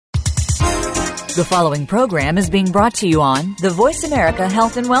The following program is being brought to you on the Voice America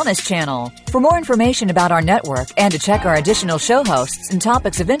Health and Wellness Channel. For more information about our network and to check our additional show hosts and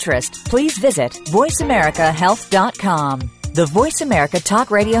topics of interest, please visit voiceamericahealth.com. The Voice America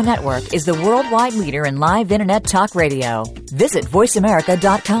Talk Radio Network is the worldwide leader in live Internet talk radio. Visit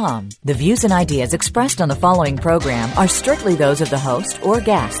voiceamerica.com. The views and ideas expressed on the following program are strictly those of the host or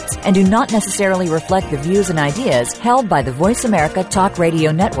guests and do not necessarily reflect the views and ideas held by the Voice America Talk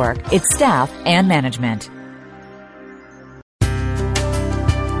Radio Network, its staff, and management.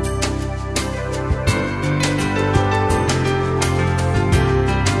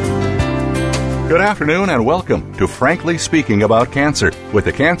 Good afternoon and welcome to Frankly Speaking About Cancer with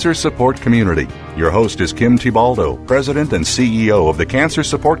the Cancer Support Community. Your host is Kim Thibaldo, President and CEO of the Cancer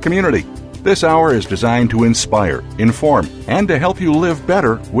Support Community. This hour is designed to inspire, inform, and to help you live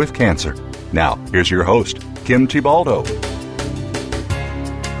better with cancer. Now, here's your host, Kim Thibaldo.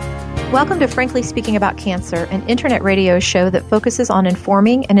 Welcome to Frankly Speaking About Cancer, an internet radio show that focuses on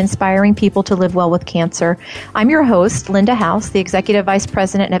informing and inspiring people to live well with cancer. I'm your host, Linda House, the Executive Vice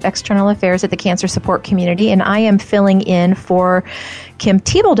President of External Affairs at the Cancer Support Community, and I am filling in for Kim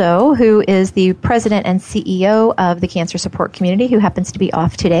Thibaldo, who is the President and CEO of the Cancer Support Community, who happens to be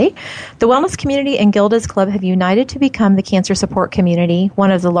off today. The Wellness Community and Gilda's Club have united to become the Cancer Support Community,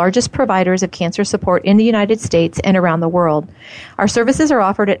 one of the largest providers of cancer support in the United States and around the world. Our services are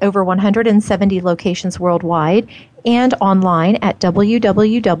offered at over 170 locations worldwide and online at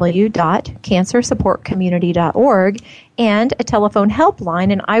www.cancersupportcommunity.org and a telephone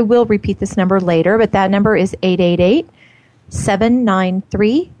helpline, and I will repeat this number later, but that number is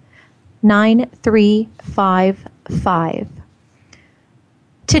 888-793-9355.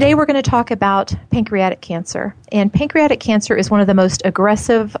 Today we're going to talk about pancreatic cancer. And pancreatic cancer is one of the most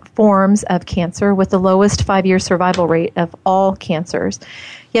aggressive forms of cancer with the lowest 5-year survival rate of all cancers.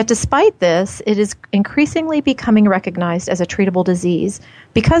 Yet despite this, it is increasingly becoming recognized as a treatable disease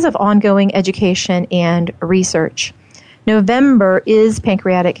because of ongoing education and research. November is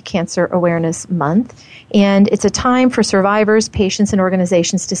Pancreatic Cancer Awareness Month, and it's a time for survivors, patients, and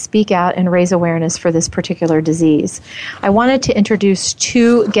organizations to speak out and raise awareness for this particular disease. I wanted to introduce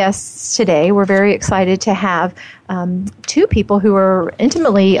two guests today. We're very excited to have two people who are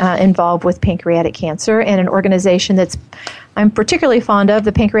intimately involved with pancreatic cancer and an organization that's I'm particularly fond of,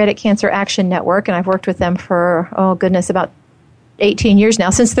 the Pancreatic Cancer Action Network, and I've worked with them for, about 18 years now,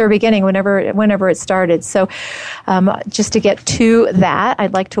 since their beginning, whenever it started. So just to get to that,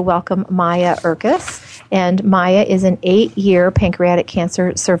 I'd like to welcome Maya Urkes. And Maya is an 8-year pancreatic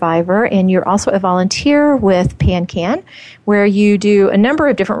cancer survivor, and you're also a volunteer with PanCan, where you do a number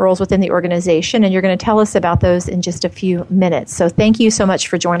of different roles within the organization, and you're going to tell us about those in just a few minutes. So thank you so much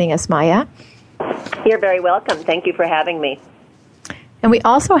for joining us, Maya. You're very welcome. Thank you for having me. And we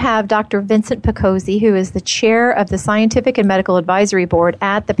also have Dr. Vincent Picozzi, who is the chair of the Scientific and Medical Advisory Board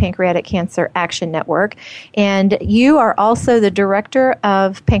at the Pancreatic Cancer Action Network. And you are also the director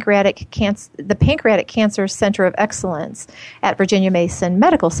of the Pancreatic Cancer Center of Excellence at Virginia Mason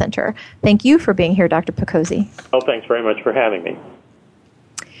Medical Center. Thank you for being here, Dr. Picozzi. Oh, thanks very much for having me.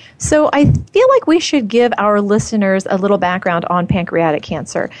 So I feel like we should give our listeners a little background on pancreatic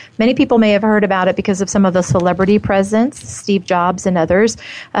cancer. Many people may have heard about it because of some of the celebrity presence, Steve Jobs and others.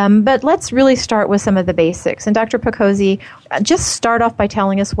 But let's really start with some of the basics. And Dr. Picozzi, just start off by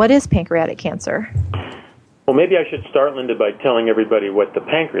telling us, what is pancreatic cancer? Well, maybe I should start, Linda, by telling everybody what the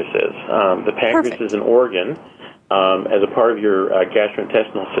pancreas is. The pancreas is an organ as a part of your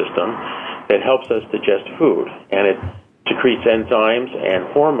gastrointestinal system that helps us digest food. And it secretes enzymes and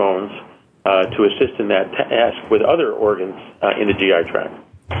hormones to assist in that task with other organs in the GI tract.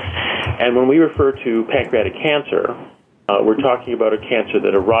 And when we refer to pancreatic cancer, we're talking about a cancer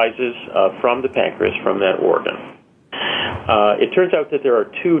that arises from the pancreas, from that organ. It turns out that there are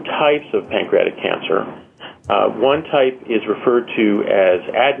two types of pancreatic cancer. One type is referred to as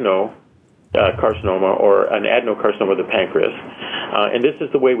adenocarcinoma or an adenocarcinoma of the pancreas. And this is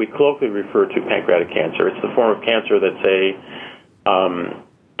the way we colloquially refer to pancreatic cancer. It's the form of cancer that, say,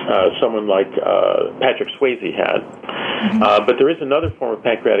 someone like Patrick Swayze had. But there is another form of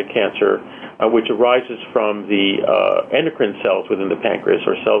pancreatic cancer which arises from the endocrine cells within the pancreas,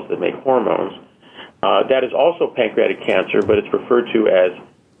 or cells that make hormones. That is also pancreatic cancer, but it's referred to as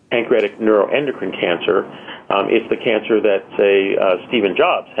pancreatic neuroendocrine cancer. It's the cancer that, say, Stephen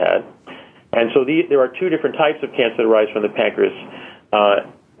Jobs had. And so there are two different types of cancer that arise from the pancreas, but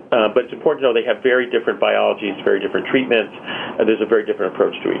it's important to know they have very different biologies, very different treatments, and there's a very different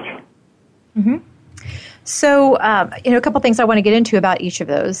approach to each. Mm-hmm. So, a couple things I want to get into about each of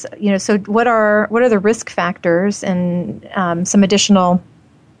those. So what are the risk factors and some additional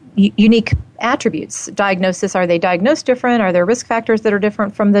unique attributes. Diagnosis, are they diagnosed different? Are there risk factors that are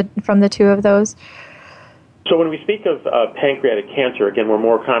different from the two of those? So when we speak of pancreatic cancer, again, we're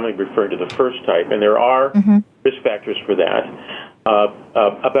more commonly referring to the first type, and there are risk factors for that.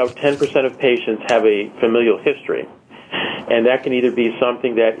 About 10% of patients have a familial history, and that can either be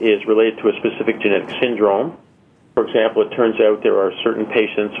something that is related to a specific genetic syndrome. For example, it turns out there are certain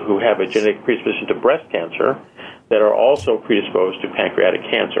patients who have a genetic predisposition to breast cancer that are also predisposed to pancreatic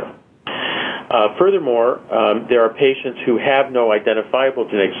cancer. Furthermore, there are patients who have no identifiable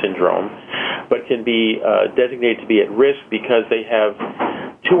genetic syndrome, but can be designated to be at risk because they have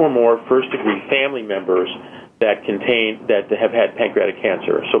 2 or more first-degree family members that have had pancreatic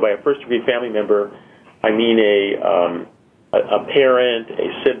cancer. So by a first-degree family member, I mean a parent,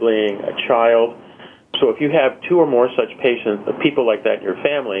 a sibling, a child. So if you have 2 or more such people like that in your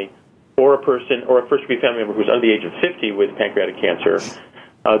family, or a first-degree family member who's under the age of 50 with pancreatic cancer,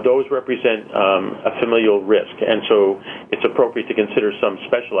 those represent a familial risk, and so it's appropriate to consider some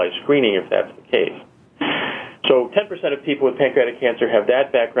specialized screening if that's the case. So 10% of people with pancreatic cancer have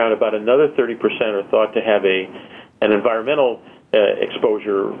that background. About another 30% are thought to have an environmental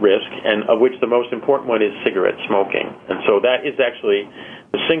exposure risk, and of which the most important one is cigarette smoking. And so that is actually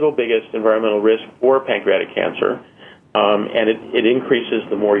the single biggest environmental risk for pancreatic cancer, and it increases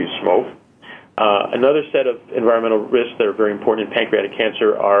the more you smoke. Another set of environmental risks that are very important in pancreatic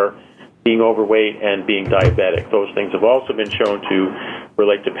cancer are being overweight and being diabetic. Those things have also been shown to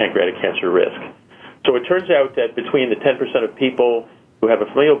relate to pancreatic cancer risk. So it turns out that between the 10% of people who have a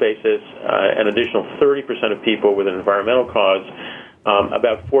familial basis, an additional 30% of people with an environmental cause,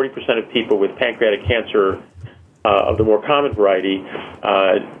 about 40% of people with pancreatic cancer of the more common variety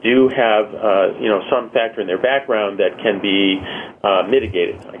do have some factor in their background that can be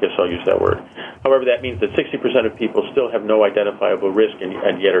mitigated. I guess I'll use that word. However, that means that 60% of people still have no identifiable risk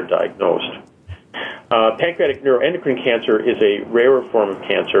and yet are diagnosed. Pancreatic neuroendocrine cancer is a rarer form of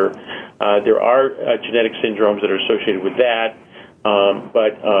cancer. There are genetic syndromes that are associated with that,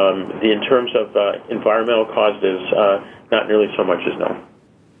 but in terms of environmental causes, not nearly so much is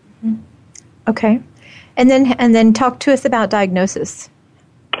known. Okay. And then talk to us about diagnosis.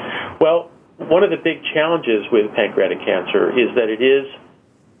 Well, one of the big challenges with pancreatic cancer is that it is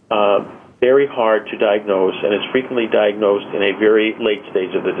very hard to diagnose, and it's frequently diagnosed in a very late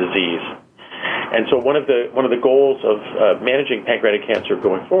stage of the disease. And so one of the goals of managing pancreatic cancer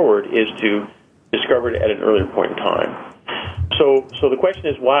going forward is to discover it at an earlier point in time. So the question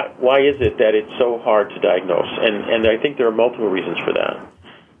is, why is it that it's so hard to diagnose? And I think there are multiple reasons for that.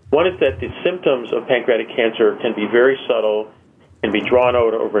 One is that the symptoms of pancreatic cancer can be very subtle, can be drawn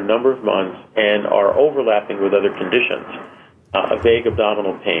out over a number of months, and are overlapping with other conditions. A vague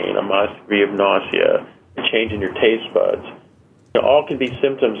abdominal pain, a modest degree of nausea, a change in your taste buds. All can be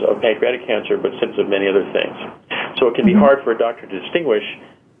symptoms of pancreatic cancer, but symptoms of many other things. So it can be hard for a doctor to distinguish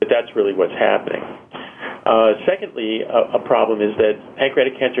that that's really what's happening. Secondly, a problem is that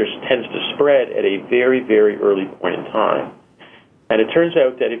pancreatic cancer tends to spread at a very, very early point in time. And it turns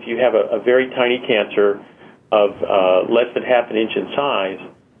out that if you have a very tiny cancer of less than half an inch in size,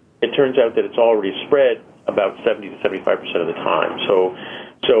 it turns out that it's already spread about 70 to 75% of the time. So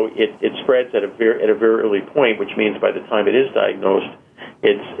it spreads at a very early point, which means by the time it is diagnosed,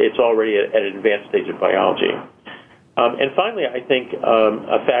 it's already at an advanced stage of biology. And finally, I think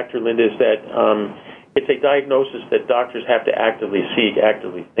a factor, Linda, is that it's a diagnosis that doctors have to actively seek,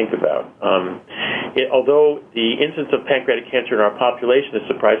 actively think about. Although the incidence of pancreatic cancer in our population is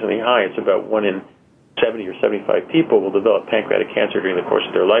surprisingly high, it's about 1 in 70 or 75 people will develop pancreatic cancer during the course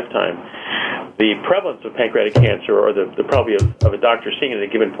of their lifetime. The prevalence of pancreatic cancer, or the probability of a doctor seeing it at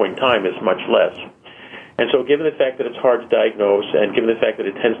a given point in time, is much less. And so given the fact that it's hard to diagnose, and given the fact that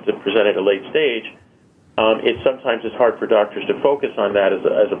it tends to present at a late stage, it sometimes is hard for doctors to focus on that as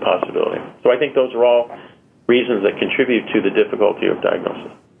a possibility. So I think those are all reasons that contribute to the difficulty of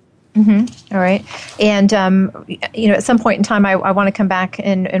diagnosis. Mm-hmm. All right. And, at some point in time, I want to come back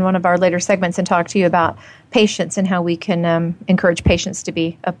in one of our later segments and talk to you about patients and how we can encourage patients to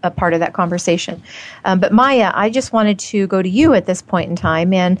be a part of that conversation. But Maya, I just wanted to go to you at this point in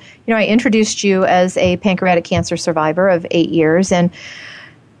time. And, I introduced you as a pancreatic cancer survivor of 8 years, and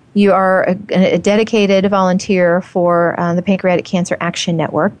you are a dedicated volunteer for the Pancreatic Cancer Action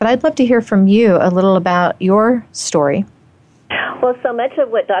Network. But I'd love to hear from you a little about your story. Well, so much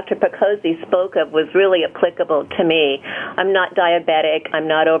of what Dr. Picozzi spoke of was really applicable to me. I'm not diabetic. I'm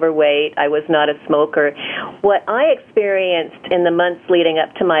not overweight. I was not a smoker. What I experienced in the months leading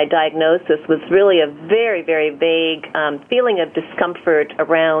up to my diagnosis was really a very, very vague feeling of discomfort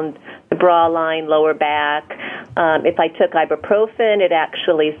around the bra line, lower back. If I took ibuprofen, it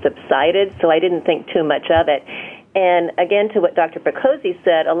actually subsided, so I didn't think too much of it. And again, to what Dr. Picozzi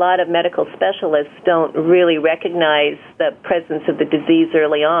said, a lot of medical specialists don't really recognize the presence of the disease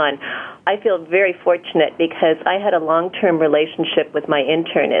early on. I feel very fortunate because I had a long-term relationship with my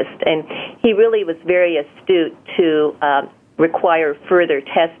internist, and he really was very astute to require further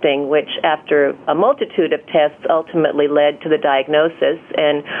testing, which after a multitude of tests ultimately led to the diagnosis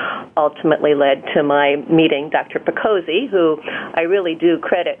and ultimately led to my meeting Dr. Picozzi, who I really do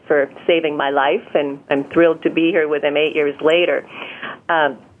credit for saving my life, and I'm thrilled to be here with him 8 years later.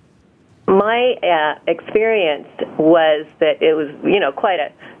 My experience was that it was, quite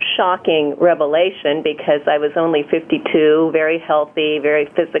a shocking revelation because I was only 52, very healthy, very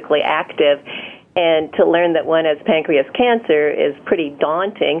physically active, and to learn that one has pancreas cancer is pretty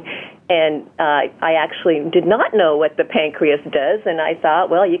daunting. And I actually did not know what the pancreas does, and I thought,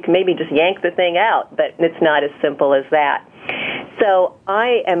 well, you can maybe just yank the thing out, but it's not as simple as that. So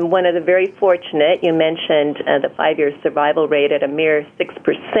I am one of the very fortunate. You mentioned the 5-year survival rate at a mere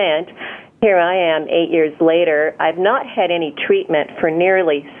 6%. Here I am 8 years later. I've not had any treatment for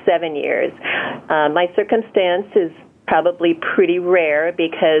nearly 7 years. My circumstance is probably pretty rare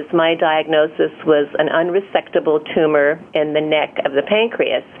because my diagnosis was an unresectable tumor in the neck of the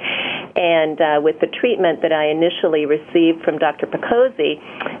pancreas. And with the treatment that I initially received from Dr. Picozzi,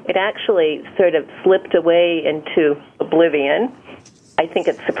 it actually sort of slipped away into oblivion. I think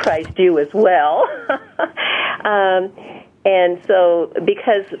it surprised you as well. And so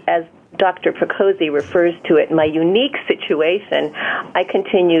because, as Dr. Picozzi refers to it, my unique situation, I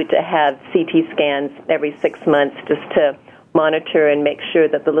continue to have CT scans every 6 months just to monitor and make sure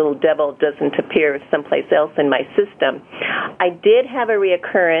that the little devil doesn't appear someplace else in my system. I did have a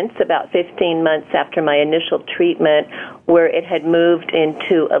reoccurrence about 15 months after my initial treatment where it had moved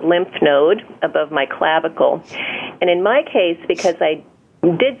into a lymph node above my clavicle. And in my case, because I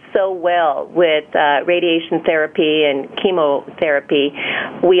did so well with radiation therapy and chemotherapy,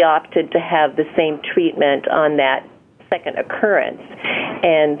 we opted to have the same treatment on that second occurrence.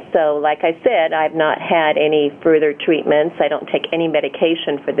 And so, like I said, I've not had any further treatments. I don't take any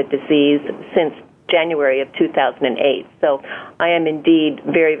medication for the disease since January of 2008. So I am indeed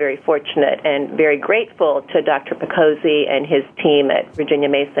very, very fortunate and very grateful to Dr. Picozzi and his team at Virginia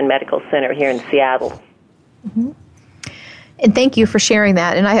Mason Medical Center here in Seattle. Mm-hmm. And thank you for sharing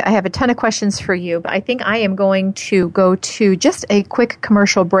that. And I have a ton of questions for you, but I think I am going to go to just a quick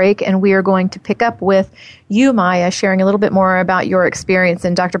commercial break, and we are going to pick up with you, Maya, sharing a little bit more about your experience.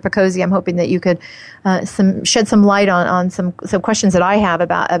 And Dr. Picozzi, I'm hoping that you could shed some light on some questions that I have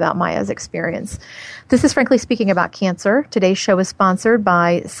about Maya's experience. This is Frankly Speaking About Cancer. Today's show is sponsored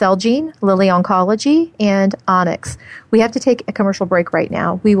by Celgene, Lilly Oncology, and Onyx. We have to take a commercial break right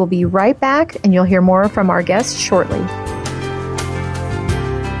now. We will be right back, and you'll hear more from our guests shortly.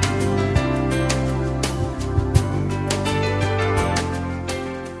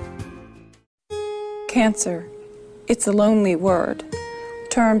 Cancer. It's a lonely word.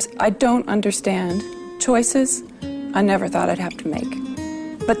 Terms I don't understand. Choices I never thought I'd have to make.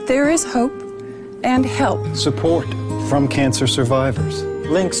 But there is hope and help. Support from cancer survivors.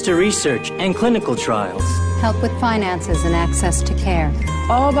 Links to research and clinical trials. Help with finances and access to care.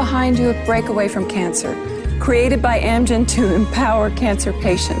 All behind you at Breakaway from Cancer, created by Amgen to empower cancer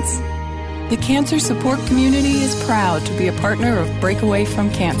patients. The cancer support community is proud to be a partner of Breakaway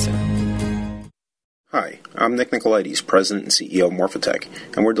from Cancer. Hi, I'm Nick Nicolaides, President and CEO of Morphotek,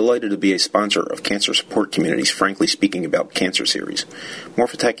 and we're delighted to be a sponsor of Cancer Support Community's Frankly Speaking About Cancer series.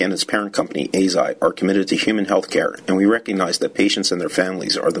 Morphotek and its parent company, Eisai, are committed to human health care, and we recognize that patients and their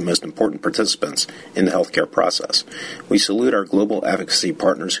families are the most important participants in the healthcare process. We salute our global advocacy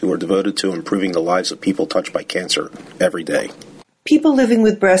partners who are devoted to improving the lives of people touched by cancer every day. People living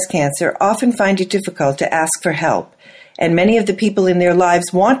with breast cancer often find it difficult to ask for help, and many of the people in their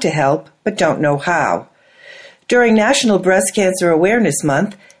lives want to help but don't know how. During National Breast Cancer Awareness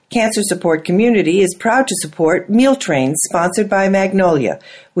Month, Cancer Support Community is proud to support Meal Train, sponsored by Magnolia,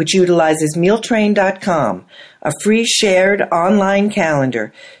 which utilizes mealtrain.com, a free shared online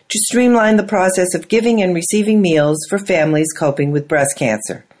calendar to streamline the process of giving and receiving meals for families coping with breast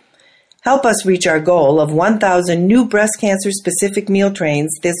cancer. Help us reach our goal of 1,000 new breast cancer-specific meal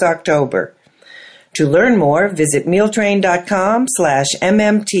trains this October. To learn more, visit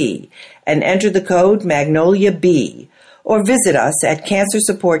mealtrain.com/MMT and enter the code MagnoliaB, or visit us at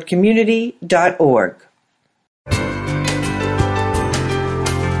cancersupportcommunity.org.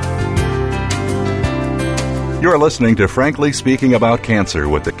 You're listening to Frankly Speaking About Cancer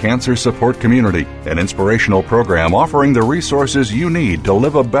with the Cancer Support Community, an inspirational program offering the resources you need to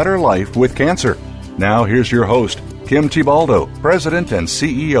live a better life with cancer. Now here's your host, Kim Thiboldeaux, President and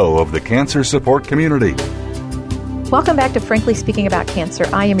CEO of the Cancer Support Community. Welcome back to Frankly Speaking About Cancer.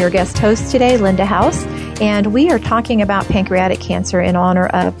 I am your guest host today, Linda House, and we are talking about pancreatic cancer in honor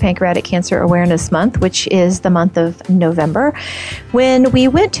of Pancreatic Cancer Awareness Month, which is the month of November. When we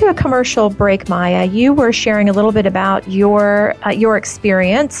went to a commercial break, Maya, you were sharing a little bit about your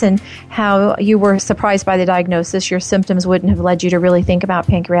experience and how you were surprised by the diagnosis. Your symptoms wouldn't have led you to really think about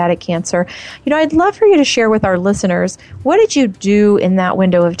pancreatic cancer. I'd love for you to share with our listeners, what did you do in that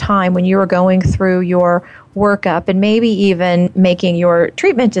window of time when you were going through your workup and maybe even making your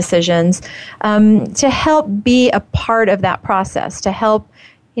treatment decisions to help be a part of that process, to help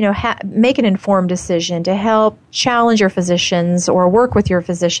make an informed decision, to help challenge your physicians or work with your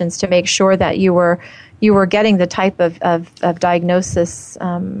physicians to make sure that you were getting the type of diagnosis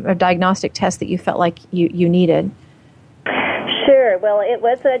or diagnostic test that you felt like you needed? Sure. Well, it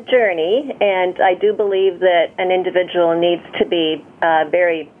was a journey, and I do believe that an individual needs to be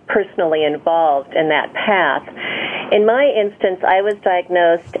very personally involved in that path. In my instance, I was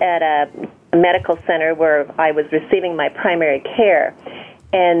diagnosed at a medical center where I was receiving my primary care,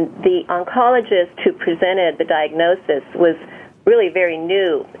 and the oncologist who presented the diagnosis was really very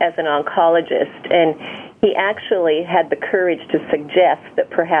new as an oncologist, and he actually had the courage to suggest that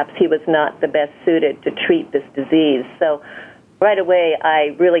perhaps he was not the best suited to treat this disease. So right away,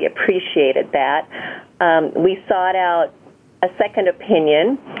 I really appreciated that. We sought out a second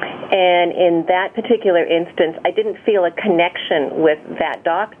opinion, and in that particular instance, I didn't feel a connection with that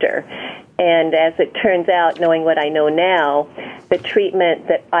doctor. And as it turns out, knowing what I know now, the treatment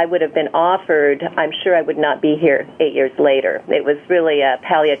that I would have been offered, I'm sure I would not be here 8 years later. It was really a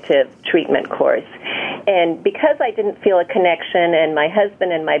palliative treatment course. And because I didn't feel a connection, and my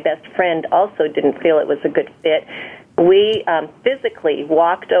husband and my best friend also didn't feel it was a good fit, we physically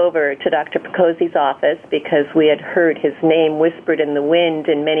walked over to Dr. Picozzi's office because we had heard his name whispered in the wind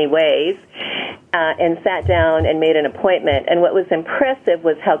in many ways, and sat down and made an appointment. And what was impressive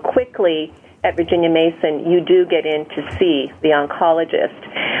was how quickly at Virginia Mason you do get in to see the oncologist.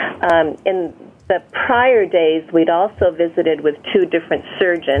 In the prior days, we'd also visited with 2 different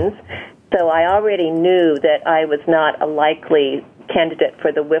surgeons, so I already knew that I was not a likely candidate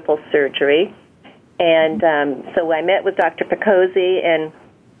for the Whipple surgery. And so I met with Dr. Picozzi,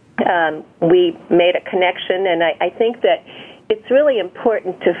 and we made a connection. And I think that it's really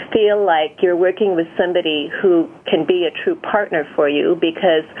important to feel like you're working with somebody who can be a true partner for you,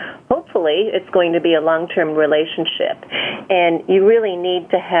 because hopefully it's going to be a long-term relationship. And you really need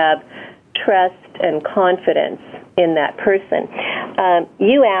to have trust and confidence in that person.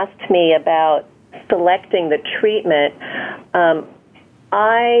 You asked me about selecting the treatment.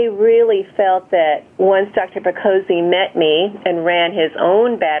 I really felt that once Dr. Picozzi met me and ran his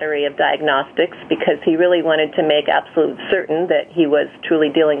own battery of diagnostics, because he really wanted to make absolute certain that he was truly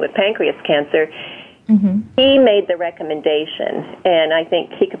dealing with pancreas cancer, he made the recommendation, and I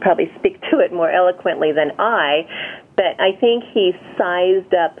think he could probably speak to it more eloquently than I, but I think he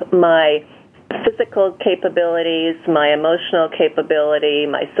sized up my physical capabilities, my emotional capability,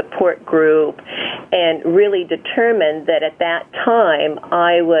 my support group, and really determined that at that time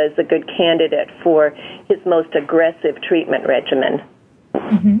I was a good candidate for his most aggressive treatment regimen.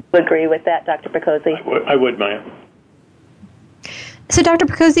 You agree with that, Dr. Picozzi? I would, Maya. So, Dr.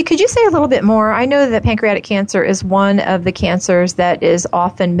 Picozzi, could you say a little bit more? I know that pancreatic cancer is one of the cancers that is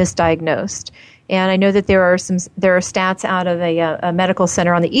often misdiagnosed. And I know that there are stats out of a medical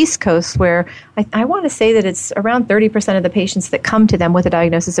center on the East Coast where I want to say that it's around 30% of the patients that come to them with a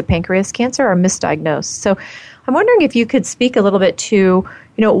diagnosis of pancreas cancer are misdiagnosed. So I'm wondering if you could speak a little bit to,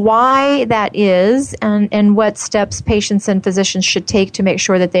 why that is and what steps patients and physicians should take to make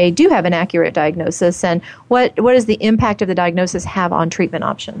sure that they do have an accurate diagnosis, and what does the impact of the diagnosis have on treatment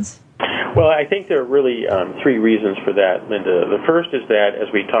options? Well, I think there are really 3 reasons for that, Linda. The first is that,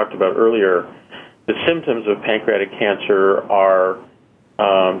 as we talked about earlier, the symptoms of pancreatic cancer are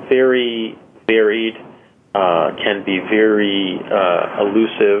very varied, can be very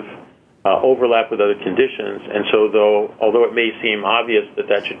elusive, overlap with other conditions, and so although it may seem obvious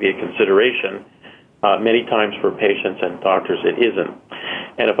that should be a consideration, many times for patients and doctors it isn't.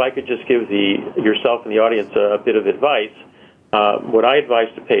 And if I could just give yourself and the audience a bit of advice, what I advise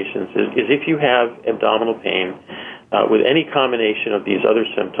to patients is if you have abdominal pain with any combination of these other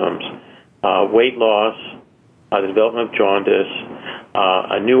symptoms, weight loss, the development of jaundice,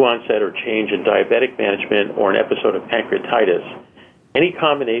 a new onset or change in diabetic management, or an episode of pancreatitis, any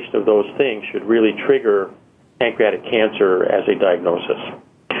combination of those things should really trigger pancreatic cancer as a diagnosis.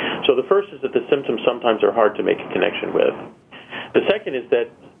 So the first is that the symptoms sometimes are hard to make a connection with. The second is that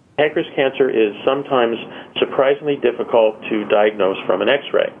pancreas cancer is sometimes surprisingly difficult to diagnose from an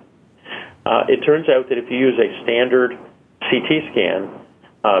X-ray. It turns out that if you use a standard CT scan,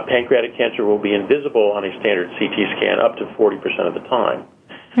 pancreatic cancer will be invisible on a standard CT scan up to 40% of the time.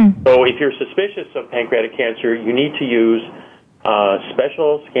 So if you're suspicious of pancreatic cancer, you need to use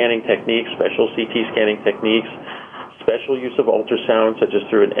special scanning techniques, special CT scanning techniques, special use of ultrasound, such as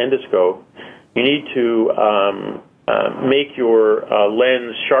through an endoscope. You need to make your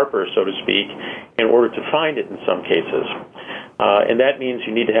lens sharper, so to speak, in order to find it in some cases. And that means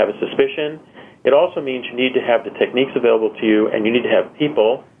you need to have a suspicion. It also means you need to have the techniques available to you, and you need to have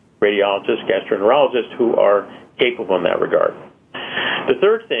people, radiologists, gastroenterologists, who are capable in that regard. The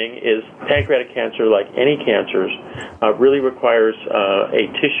third thing is pancreatic cancer, like any cancers, really requires a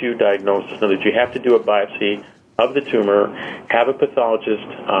tissue diagnosis. In other words, you have to do a biopsy of the tumor, have a pathologist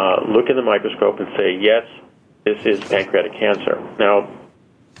look in the microscope and say, yes, this is pancreatic cancer. Now,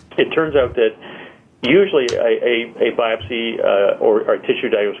 it turns out that usually a biopsy or a tissue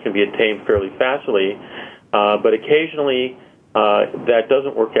diagnosis can be obtained fairly fastly, but occasionally that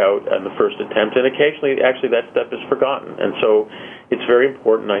doesn't work out in the first attempt, and occasionally actually that step is forgotten. And so it's very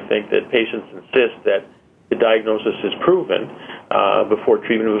important, I think, that patients insist that the diagnosis is proven before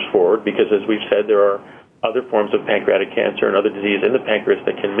treatment moves forward, because as we've said, there are other forms of pancreatic cancer and other disease in the pancreas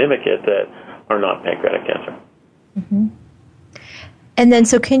that can mimic it that are not pancreatic cancer. Mm-hmm. And then,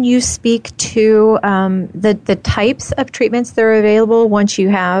 so can you speak to the types of treatments that are available once you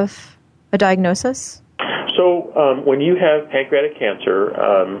have a diagnosis? So when you have pancreatic cancer,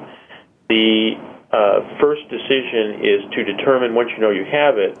 the first decision is to determine, once you know you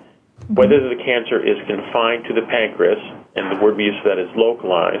have it, whether the cancer is confined to the pancreas, and the word we use for that is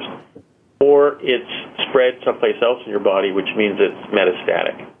localized, or it's spread someplace else in your body, which means it's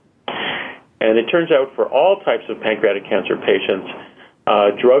metastatic. And it turns out for all types of pancreatic cancer patients,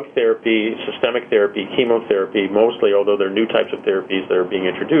 drug therapy, systemic therapy, chemotherapy, mostly, although there are new types of therapies that are being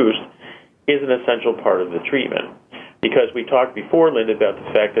introduced, is an essential part of the treatment. Because we talked before, Linda, about the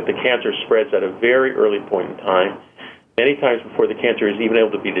fact that the cancer spreads at a very early point in time, many times before the cancer is even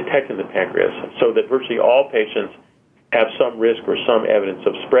able to be detected in the pancreas, so that virtually all patients have some risk or some evidence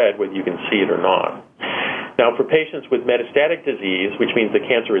of spread, whether you can see it or not. Now, for patients with metastatic disease, which means the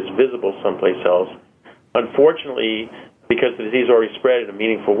cancer is visible someplace else, unfortunately, because the disease already spread in a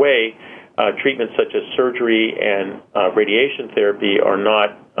meaningful way, treatments such as surgery and radiation therapy are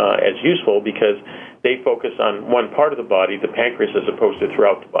not as useful, because they focus on one part of the body, the pancreas, as opposed to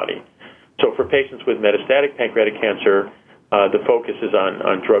throughout the body. So for patients with metastatic pancreatic cancer, the focus is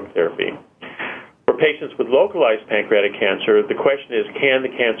on drug therapy. For patients with localized pancreatic cancer, the question is, can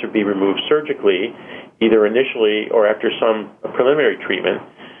the cancer be removed surgically, either initially or after some preliminary treatment?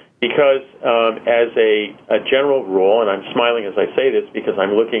 Because as a general rule, and I'm smiling as I say this because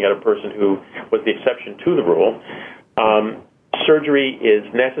I'm looking at a person who was the exception to the rule, surgery is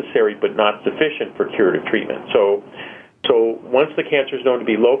necessary but not sufficient for curative treatment. So once the cancer is known to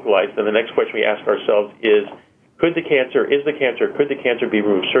be localized, then the next question we ask ourselves is, could the cancer be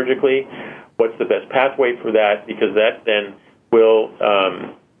removed surgically? What's the best pathway for that? Because that then will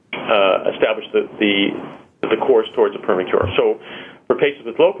establish the course towards a permanent cure. So for patients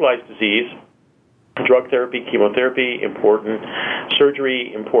with localized disease, drug therapy, chemotherapy, important.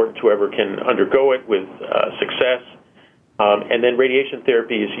 Surgery, important to whoever can undergo it with success. And then radiation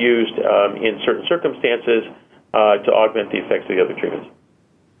therapy is used in certain circumstances to augment the effects of the other treatments.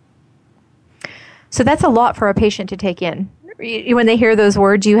 So that's a lot for a patient to take in. When they hear those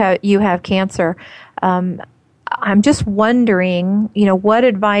words, you have cancer. I'm just wondering, what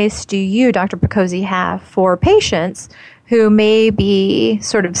advice do you, Dr. Picozzi, have for patients who may be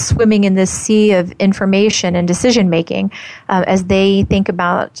sort of swimming in this sea of information and decision-making as they think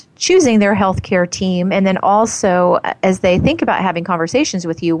about choosing their healthcare team, and then also as they think about having conversations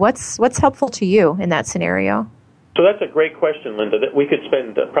with you? What's helpful to you in that scenario? So that's a great question, Linda. We could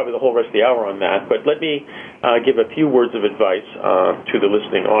spend probably the whole rest of the hour on that, but let me give a few words of advice to the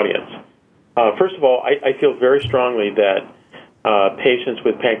listening audience. First of all, I feel very strongly that patients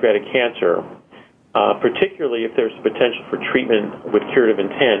with pancreatic cancer, particularly if there's potential for treatment with curative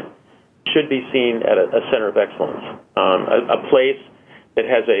intent, should be seen at a center of excellence, a place that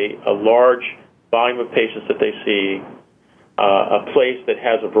has a large volume of patients that they see, a place that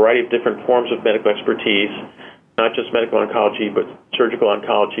has a variety of different forms of medical expertise, not just medical oncology, but surgical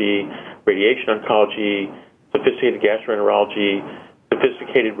oncology, radiation oncology, sophisticated gastroenterology,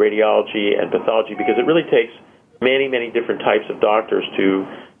 sophisticated radiology, and pathology, because it really takes many, many different types of doctors to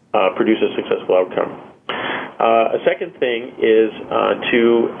produce a successful outcome. A second thing is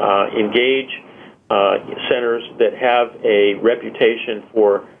to engage centers that have a reputation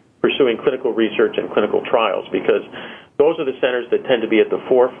for pursuing clinical research and clinical trials, because those are the centers that tend to be at the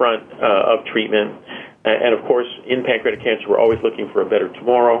forefront of treatment. And of course, in pancreatic cancer, we're always looking for a better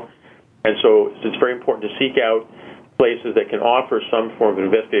tomorrow. And so it's very important to seek out places that can offer some form of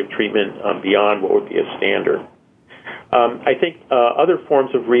investigative treatment beyond what would be a standard. I think other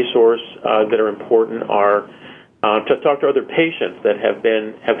forms of resource that are important are to talk to other patients that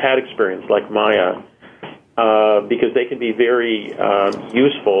have had experience like Maya, because they can be very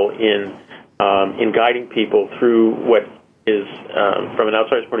useful in guiding people through what is, from an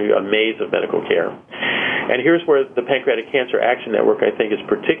outsider's point of view, a maze of medical care. And here's where the Pancreatic Cancer Action Network, I think, is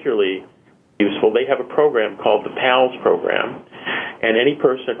particularly useful. They have a program called the PALS program, and any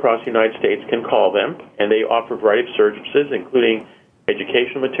person across the United States can call them, and they offer a variety of services, including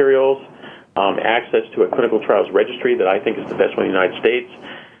educational materials, access to a clinical trials registry that I think is the best one in the United States.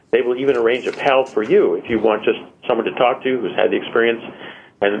 They will even arrange a PAL for you if you want just someone to talk to who's had the experience,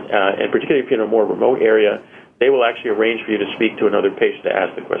 and particularly if you're in a more remote area, they will actually arrange for you to speak to another patient to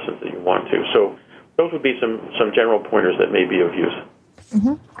ask the questions that you want to. So those would be some general pointers that may be of use.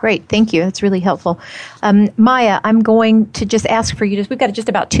 Mm-hmm. Great. Thank you. That's really helpful. Maya, I'm going to just ask for you, we've got just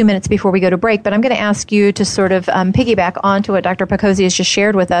about 2 minutes before we go to break, but I'm going to ask you to sort of piggyback onto what Dr. Picozzi has just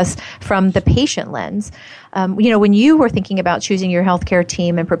shared with us from the patient lens. When you were thinking about choosing your healthcare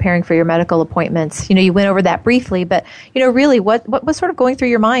team and preparing for your medical appointments, you went over that briefly, but, really what was sort of going through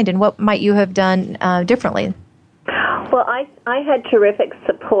your mind, and what might you have done differently? Well, I had terrific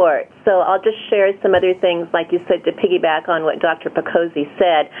support, so I'll just share some other things, like you said, to piggyback on what Dr. Picozzi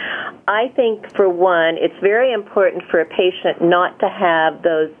said. I think, for one, it's very important for a patient not to have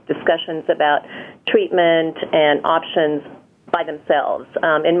those discussions about treatment and options by themselves.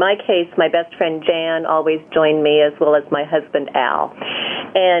 In my case, my best friend Jan always joined me, as well as my husband Al.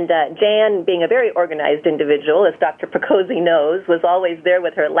 And Jan, being a very organized individual, as Dr. Picozzi knows, was always there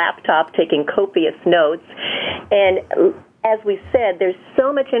with her laptop taking copious notes. And as we said, there's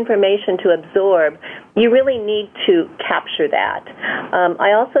so much information to absorb, you really need to capture that.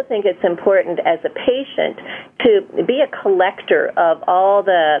 I also think it's important as a patient to be a collector of all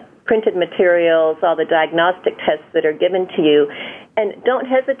the printed materials, all the diagnostic tests that are given to you, and don't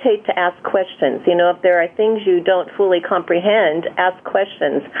hesitate to ask questions. If there are things you don't fully comprehend, ask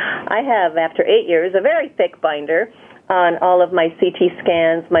questions. I have, after 8 years, a very thick binder on all of my CT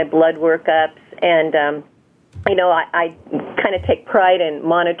scans, my blood workups, and I kind of take pride in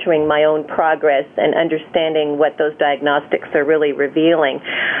monitoring my own progress and understanding what those diagnostics are really revealing.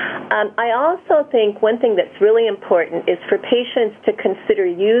 I also think one thing that's really important is for patients to consider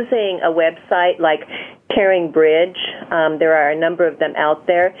using a website like Caring Bridge. There are a number of them out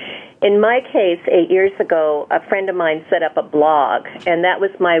there. In my case, 8 years ago, a friend of mine set up a blog, and that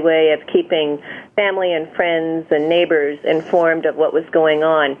was my way of keeping family and friends and neighbors informed of what was going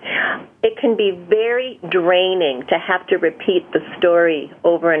on. It can be very draining to have to repeat the story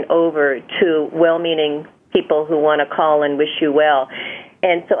over and over to well-meaning people who want to call and wish you well.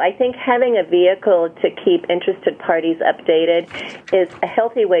 And so I think having a vehicle to keep interested parties updated is a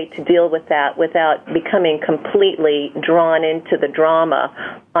healthy way to deal with that without becoming completely drawn into the drama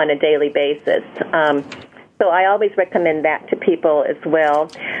on a daily basis. So I always recommend that to people as well.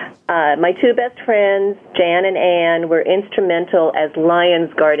 My two best friends, Jan and Ann, were instrumental as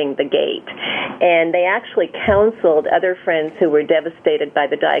lions guarding the gate. And they actually counseled other friends who were devastated by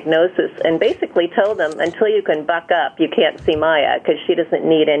the diagnosis and basically told them, until you can buck up, you can't see Maya because she doesn't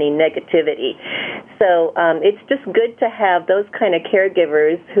need any negativity. So it's just good to have those kind of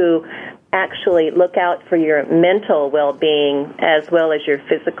caregivers who actually look out for your mental well-being as well as your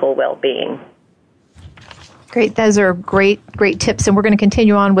physical well-being. Great. Those are great tips, and we're going to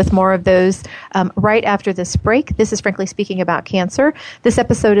continue on with more of those right after this break. This is Frankly Speaking About Cancer. This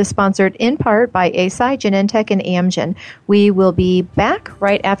episode is sponsored in part by Eisai, Genentech, and Amgen. We will be back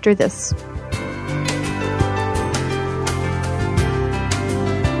right after this.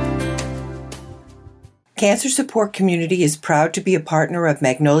 Cancer Support Community is proud to be a partner of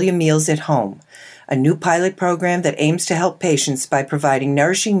Magnolia Meals at Home, a new pilot program that aims to help patients by providing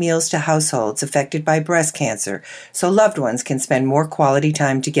nourishing meals to households affected by breast cancer so loved ones can spend more quality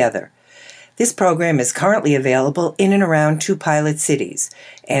time together. This program is currently available in and around 2 pilot cities,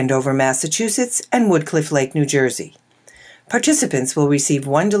 Andover, Massachusetts, and Woodcliff Lake, New Jersey. Participants will receive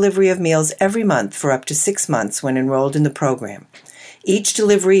 1 delivery of meals every month for up to 6 months when enrolled in the program. Each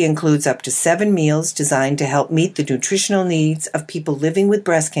delivery includes up to 7 meals designed to help meet the nutritional needs of people living with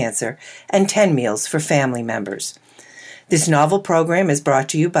breast cancer and 10 meals for family members. This novel program is brought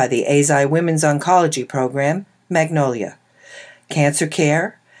to you by the Eisai Women's Oncology Program, Magnolia, Cancer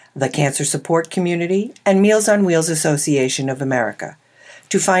Care, the Cancer Support Community, and Meals on Wheels Association of America.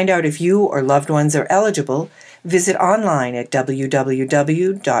 To find out if you or loved ones are eligible, visit online at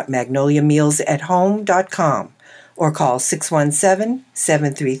www.magnoliamealsathome.com or call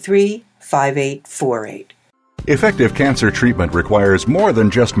 617-733-5848. Effective cancer treatment requires more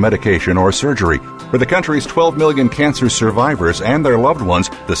than just medication or surgery. For the country's 12 million cancer survivors and their loved ones,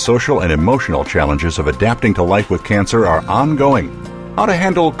 the social and emotional challenges of adapting to life with cancer are ongoing. How to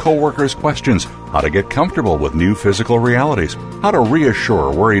handle coworkers' questions, how to get comfortable with new physical realities, how to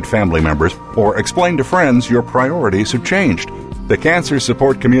reassure worried family members, or explain to friends your priorities have changed. The Cancer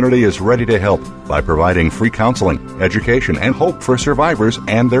Support Community is ready to help by providing free counseling, education, and hope for survivors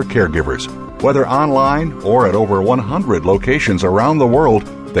and their caregivers. Whether online or at over 100 locations around the world,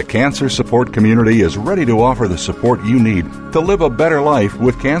 the Cancer Support Community is ready to offer the support you need to live a better life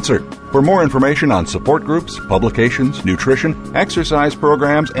with cancer. For more information on support groups, publications, nutrition, exercise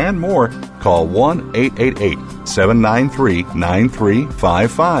programs, and more, call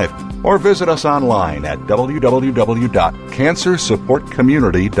 1-888-793-9355 or visit us online at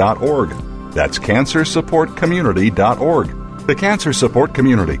www.cancersupportcommunity.org. That's cancersupportcommunity.org. The Cancer Support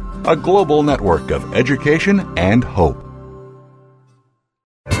Community, a global network of education and hope.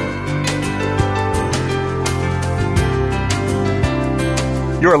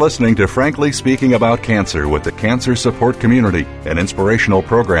 You're listening to Frankly Speaking About Cancer with the Cancer Support Community, an inspirational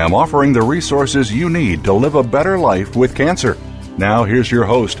program offering the resources you need to live a better life with cancer. Now here's your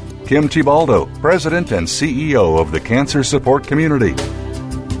host, Kim Thiboldeaux, President and CEO of the Cancer Support Community.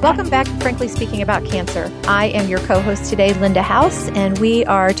 Welcome back to Frankly Speaking About Cancer. I am your co-host today, Linda House, and we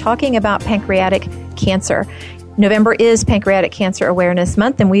are talking about pancreatic cancer. November is Pancreatic Cancer Awareness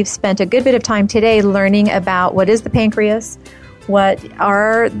Month, and we've spent a good bit of time today learning about what is the pancreas, what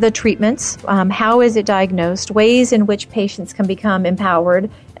are the treatments, how is it diagnosed, ways in which patients can become empowered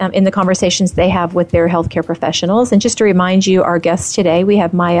in the conversations they have with their healthcare professionals. And just to remind you, our guest today, we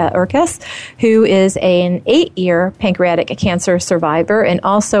have Maya Urques, who is an 8-year pancreatic cancer survivor and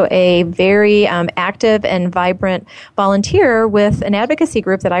also a very active and vibrant volunteer with an advocacy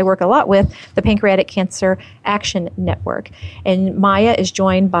group that I work a lot with, the Pancreatic Cancer Action Network. And Maya is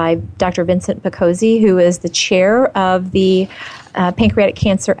joined by Dr. Vincent Picozzi, who is the chair of the Pancreatic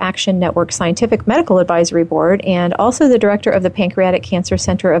Cancer Action Network Scientific Medical Advisory Board and also the director of the Pancreatic Cancer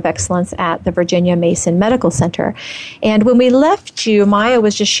Center of Excellence at the Virginia Mason Medical Center. And when we left you, Maya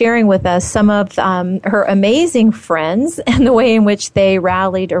was just sharing with us some of her amazing friends and the way in which they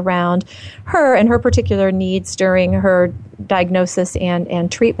rallied around her and her particular needs during her diagnosis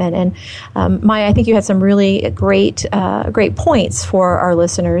and treatment. And Maya, I think you had some really great points for our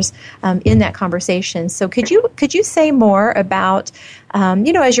listeners in that conversation. So could you say more about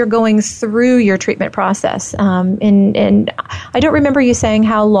as you're going through your treatment process? And I don't remember you saying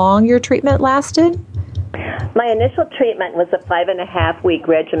how long your treatment lasted. My initial treatment was a 5.5-week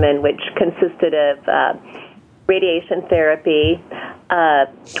regimen, which consisted of radiation therapy,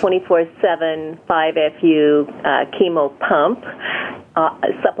 24/7 5-FU chemo pump,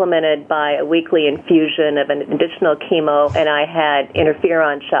 supplemented by a weekly infusion of an additional chemo, and I had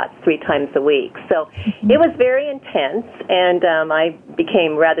interferon shots 3 times a week. So it was very intense, and I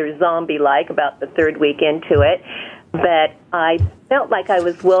became rather zombie-like about the 3rd week into it. But I felt like I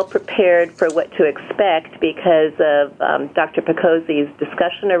was well prepared for what to expect because of Dr. Picozzi's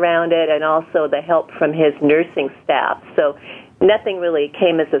discussion around it and also the help from his nursing staff. So nothing really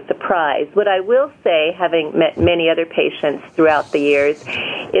came as a surprise. What I will say, having met many other patients throughout the years,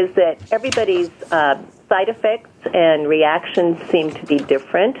 is that everybody's side effects and reactions seem to be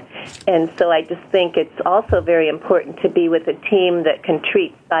different. And so I just think it's also very important to be with a team that can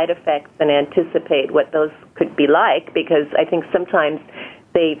treat side effects and anticipate what those could be like, because I think sometimes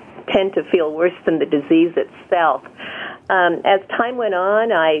they tend to feel worse than the disease itself. As time went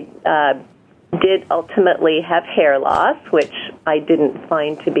on, I did ultimately have hair loss, which I didn't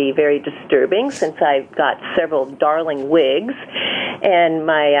find to be very disturbing since I got several darling wigs, and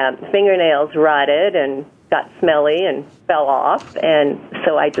my fingernails rotted and got smelly and fell off, and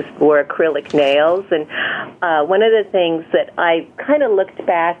so I just wore acrylic nails. And one of the things that I kind of looked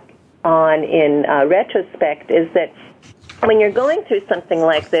back on in retrospect is that when you're going through something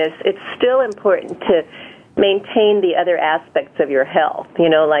like this, it's still important to maintain the other aspects of your health,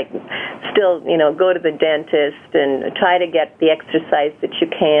 like still, go to the dentist and try to get the exercise that you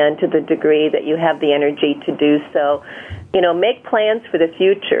can to the degree that you have the energy to do so. make plans for the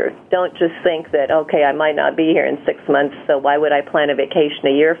future. Don't just think that, okay, I might not be here in 6 months, so why would I plan a vacation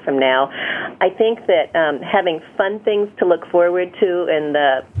a year from now? I think that having fun things to look forward to in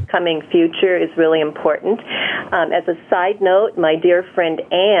the coming future is really important. As a side note, my dear friend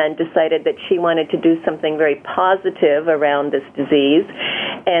Anne decided that she wanted to do something very positive around this disease,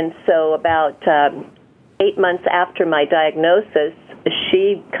 and so about 8 months after my diagnosis,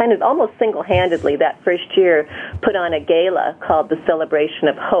 she kind of almost single-handedly that first year put on a gala called the Celebration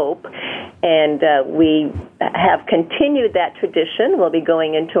of Hope, and we have continued that tradition. We'll be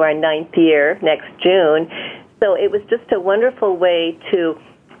going into our 9th year next June. So it was just a wonderful way to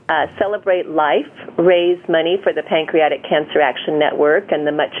celebrate life, raise money for the Pancreatic Cancer Action Network and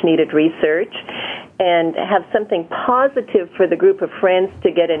the much-needed research, and have something positive for the group of friends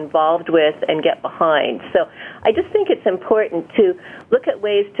to get involved with and get behind. So I just think it's important to look at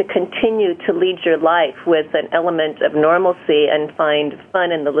ways to continue to lead your life with an element of normalcy and find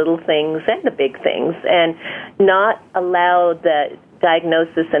fun in the little things and the big things, and not allow the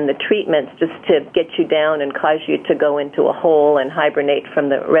diagnosis and the treatments just to get you down and cause you to go into a hole and hibernate from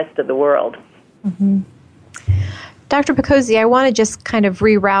the rest of the world. Mm-hmm. Dr. Picozzi, I want to just kind of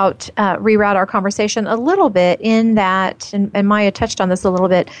reroute our conversation a little bit in that, and Maya touched on this a little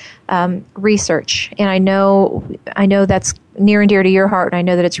bit, research. And I know that's near and dear to your heart, and I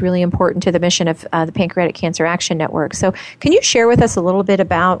know that it's really important to the mission of the Pancreatic Cancer Action Network. So can you share with us a little bit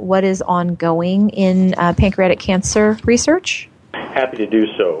about what is ongoing in pancreatic cancer research? Happy to do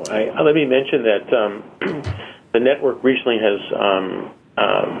so. Let me mention that the network recently has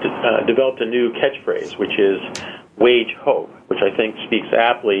developed a new catchphrase, which is wage hope, which I think speaks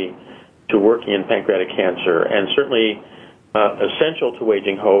aptly to working in pancreatic cancer. And certainly essential to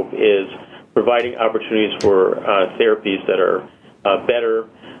waging hope is providing opportunities for therapies that are better,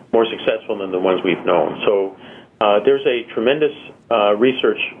 more successful than the ones we've known. So there's a tremendous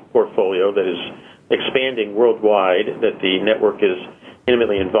research portfolio that is expanding worldwide that the network is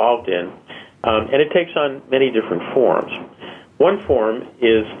intimately involved in, and it takes on many different forms. One form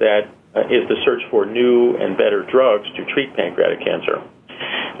is the search for new and better drugs to treat pancreatic cancer,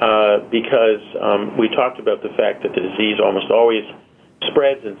 because we talked about the fact that the disease almost always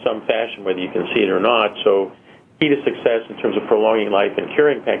spreads in some fashion, whether you can see it or not. So key to success in terms of prolonging life and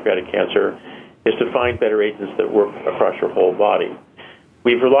curing pancreatic cancer is to find better agents that work across your whole body.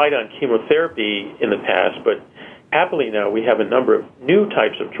 We've relied on chemotherapy in the past, but happily now we have a number of new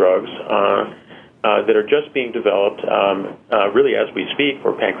types of drugs that are just being developed, really as we speak,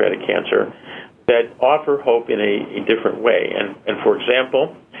 for pancreatic cancer that offer hope in a different way. And for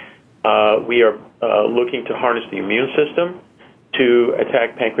example, we are looking to harness the immune system to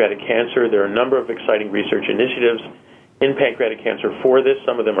attack pancreatic cancer. There are a number of exciting research initiatives in pancreatic cancer for this.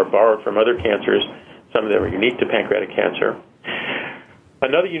 Some of them are borrowed from other cancers. Some of them are unique to pancreatic cancer.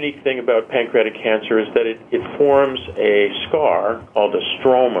 Another unique thing about pancreatic cancer is that it forms a scar called a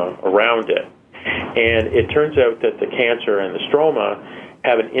stroma around it. And it turns out that the cancer and the stroma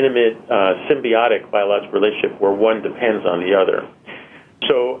have an intimate symbiotic biological relationship where one depends on the other.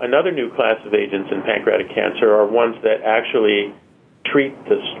 So another new class of agents in pancreatic cancer are ones that actually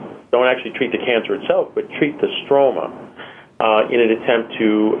don't actually treat the cancer itself, but treat the stroma in an attempt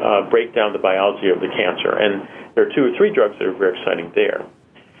to break down the biology of the cancer. And there are 2 or 3 drugs that are very exciting there.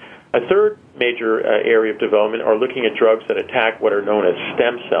 A third major area of development are looking at drugs that attack what are known as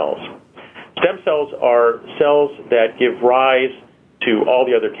stem cells. Stem cells are cells that give rise to all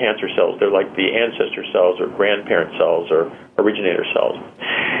the other cancer cells. They're like the ancestor cells or grandparent cells or originator cells.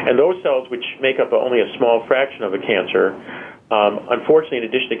 And those cells, which make up only a small fraction of a cancer, unfortunately, in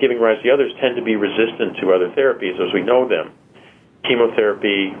addition to giving rise to the others, tend to be resistant to other therapies as we know them.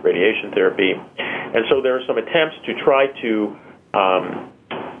 Chemotherapy, radiation therapy. And so there are some attempts to try to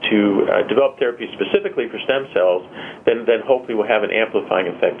develop therapy specifically for stem cells, then hopefully will have an amplifying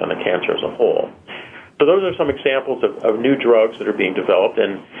effect on the cancer as a whole. So those are some examples of new drugs that are being developed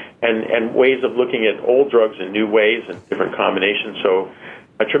and ways of looking at old drugs in new ways and different combinations. So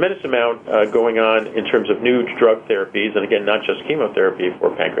a tremendous amount going on in terms of new drug therapies, and again, not just chemotherapy for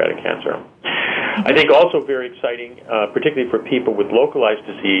pancreatic cancer. I think also very exciting, particularly for people with localized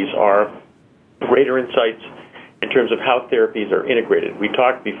disease, are greater insights in terms of how therapies are integrated. We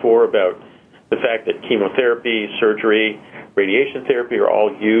talked before about the fact that chemotherapy, surgery, radiation therapy are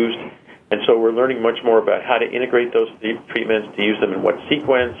all used, and so we're learning much more about how to integrate those treatments, to use them in what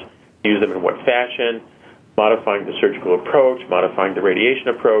sequence, to use them in what fashion, modifying the surgical approach, modifying the radiation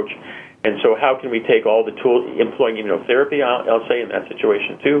approach. And so how can we take all the tools, employing immunotherapy, I'll say, in that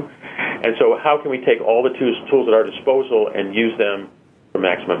situation too. And so how can we take all the tools at our disposal and use them for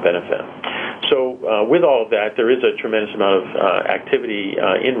maximum benefit? So with all of that, there is a tremendous amount of activity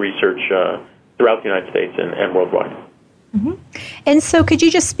in research throughout the United States and worldwide. Mm-hmm. And so could you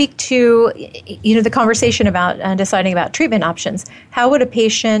just speak to, the conversation about deciding about treatment options? How would a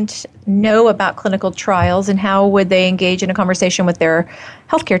patient know about clinical trials, and how would they engage in a conversation with their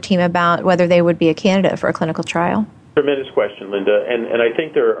healthcare team about whether they would be a candidate for a clinical trial? Tremendous question, Linda. And I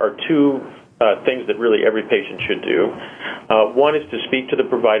think there are two things that really every patient should do. One is to speak to the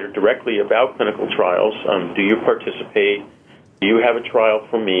provider directly about clinical trials. Do you participate? Do you have a trial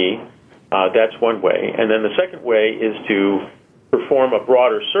for me? That's one way. And then the second way is to perform a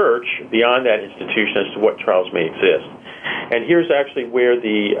broader search beyond that institution as to what trials may exist. And here's actually where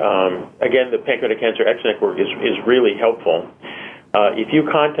the Pancreatic Cancer X Network is really helpful. If you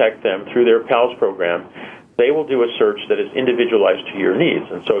contact them through their PALS program, they will do a search that is individualized to your needs.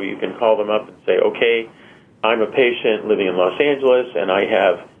 And so you can call them up and say, okay, I'm a patient living in Los Angeles, and I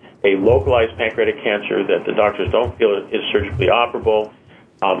have a localized pancreatic cancer that the doctors don't feel is surgically operable.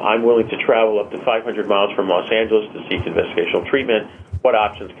 I'm willing to travel up to 500 miles from Los Angeles to seek investigational treatment. What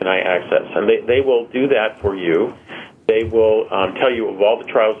options can I access? And they will do that for you. They will tell you of all the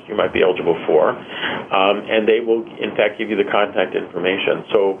trials that you might be eligible for, and they will, in fact, give you the contact information.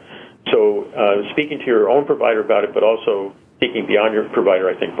 So speaking to your own provider about it, but also speaking beyond your provider,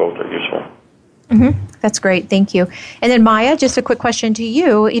 I think both are useful. Mm-hmm. That's great. Thank you. And then, Maya, just a quick question to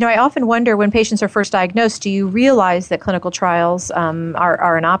you. I often wonder when patients are first diagnosed, do you realize that clinical trials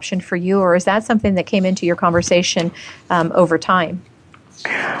are an option for you, or is that something that came into your conversation over time?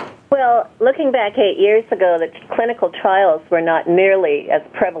 Well, looking back 8 years ago, the clinical trials were not nearly as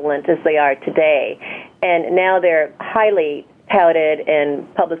prevalent as they are today. And now they're highly touted and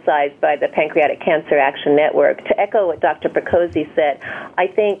publicized by the Pancreatic Cancer Action Network. To echo what Dr. Picozzi said, I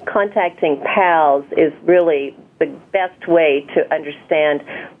think contacting PALS is really the best way to understand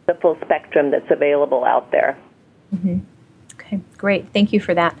the full spectrum that's available out there. Mm-hmm. Okay, great. Thank you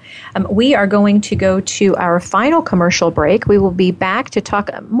for that. We are going to go to our final commercial break. We will be back to talk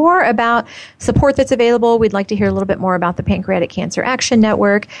more about support that's available. We'd like to hear a little bit more about the Pancreatic Cancer Action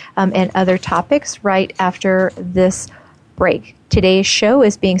Network and other topics right after this break. Today's show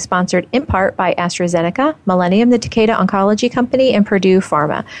is being sponsored in part by AstraZeneca, Millennium, the Takeda Oncology Company, and Purdue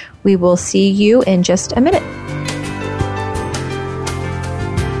Pharma. We will see you in just a minute.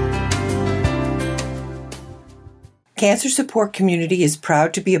 Cancer Support Community is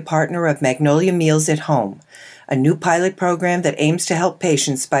proud to be a partner of Magnolia Meals at Home, a new pilot program that aims to help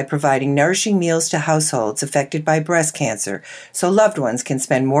patients by providing nourishing meals to households affected by breast cancer so loved ones can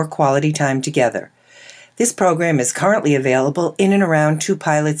spend more quality time together. This program is currently available in and around 2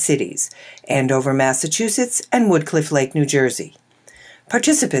 pilot cities, Andover, Massachusetts, and Woodcliff Lake, New Jersey.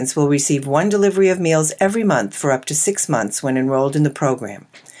 Participants will receive 1 delivery of meals every month for up to 6 months when enrolled in the program.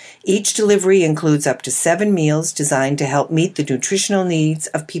 Each delivery includes up to 7 meals designed to help meet the nutritional needs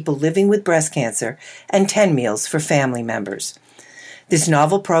of people living with breast cancer and 10 meals for family members. This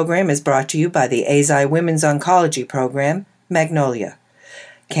novel program is brought to you by the AZI Women's Oncology Program, Magnolia,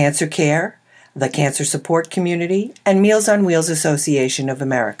 Cancer Care, the Cancer Support Community, and Meals on Wheels Association of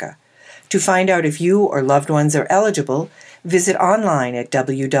America. To find out if you or loved ones are eligible, visit online at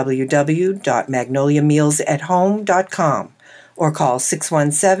www.magnoliamealsathome.com or call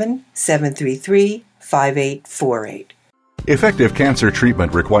 617-733-5848. Effective cancer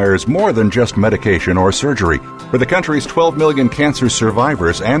treatment requires more than just medication or surgery. For the country's 12 million cancer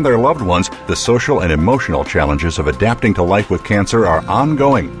survivors and their loved ones, the social and emotional challenges of adapting to life with cancer are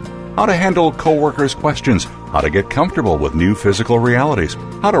ongoing. How to handle coworkers' questions, how to get comfortable with new physical realities,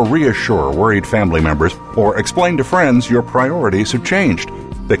 how to reassure worried family members, or explain to friends your priorities have changed.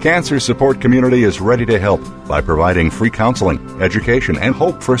 The Cancer Support Community is ready to help by providing free counseling, education, and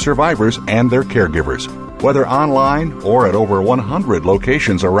hope for survivors and their caregivers. Whether online or at over 100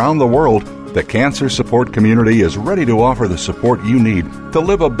 locations around the world, the Cancer Support Community is ready to offer the support you need to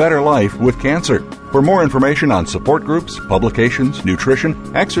live a better life with cancer. For more information on support groups, publications,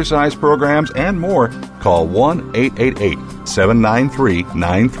 nutrition, exercise programs, and more, call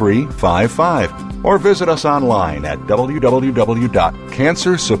 1-888-793-9355 or visit us online at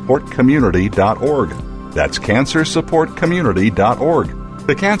www.cancersupportcommunity.org. That's cancersupportcommunity.org.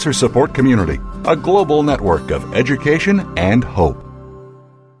 The Cancer Support Community, a global network of education and hope.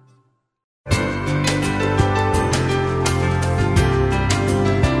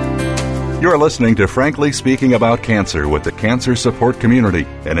 You're listening to Frankly Speaking About Cancer with the Cancer Support Community,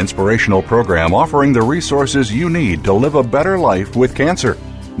 an inspirational program offering the resources you need to live a better life with cancer.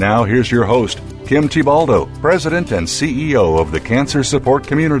 Now here's your host, Kim Tibaldo, President and CEO of the Cancer Support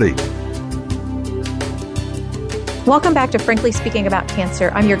Community. Welcome back to Frankly Speaking About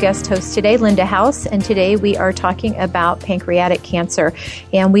Cancer. I'm your guest host today, Linda House, and today we are talking about pancreatic cancer.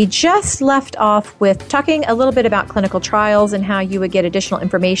 And we just left off with talking a little bit about clinical trials and how you would get additional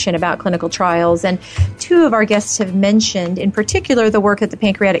information about clinical trials. And two of our guests have mentioned, in particular, the work that the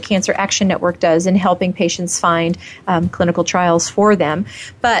Pancreatic Cancer Action Network does in helping patients find clinical trials for them.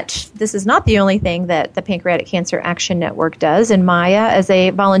 But this is not the only thing that the Pancreatic Cancer Action Network does. And Maya, as a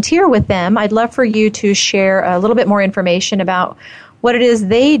volunteer with them, I'd love for you to share a little bit more information about what it is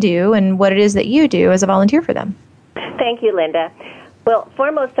they do and what it is that you do as a volunteer for them. Thank you, Linda. Well,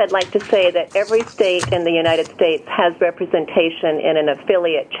 foremost, I'd like to say that every state in the United States has representation in an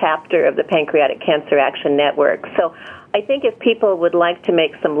affiliate chapter of the Pancreatic Cancer Action Network. So I think if people would like to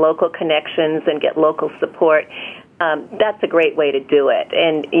make some local connections and get local support, that's a great way to do it.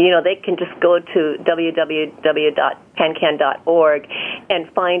 And, they can just go to www.pancan.org and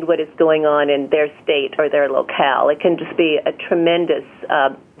find what is going on in their state or their locale. It can just be a tremendous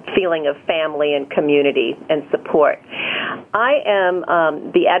feeling of family and community and support. I am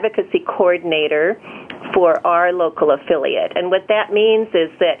the advocacy coordinator for our local affiliate. And what that means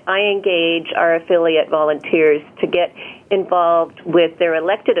is that I engage our affiliate volunteers to get involved with their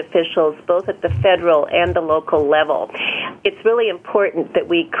elected officials, both at the federal and the local level. It's really important that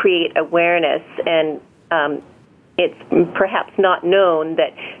we create awareness, and it's perhaps not known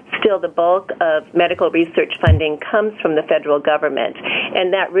that still the bulk of medical research funding comes from the federal government,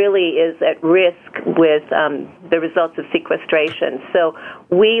 and that really is at risk with the results of sequestration. So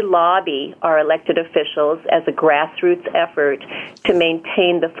we lobby our elected officials as a grassroots effort to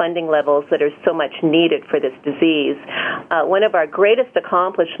maintain the funding levels that are so much needed for this disease. One of our greatest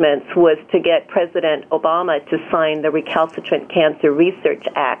accomplishments was to get President Obama to sign the Recalcitrant Cancer Research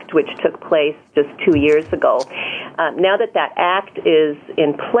Act, which took place just 2 years ago. Now that that act is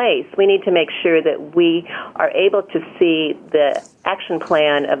in place, we need to make sure that we are able to see the action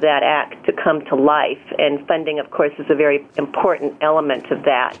plan of that act to come to life, and funding, of course, is a very important element of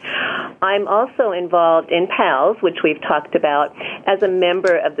that. I'm also involved in PALS, which we've talked about, as a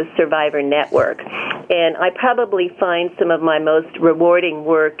member of the Survivor Network, and I probably find some of my most rewarding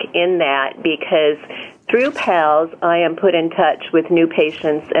work in that because through PALS, I am put in touch with new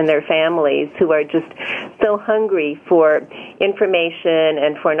patients and their families who are just so hungry for information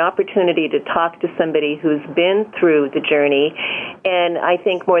and for an opportunity to talk to somebody who's been through the journey. And I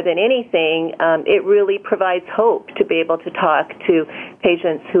think more than anything, it really provides hope to be able to talk to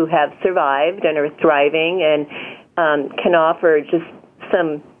patients who have survived and are thriving and can offer just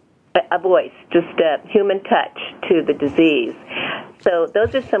a voice, just a human touch to the disease. So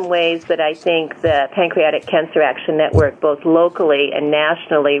those are some ways that I think the Pancreatic Cancer Action Network, both locally and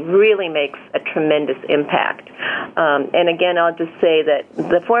nationally, really makes a tremendous impact. And again, I'll just say that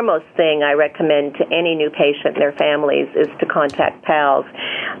the foremost thing I recommend to any new patient and their families is to contact PALS.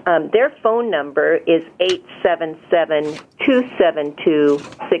 Their phone number is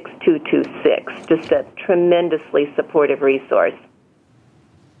 877-272-6226, just a tremendously supportive resource.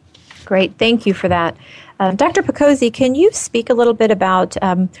 Great. Thank you for that. Dr. Picozzi, can you speak a little bit about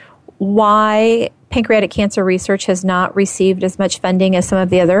why pancreatic cancer research has not received as much funding as some of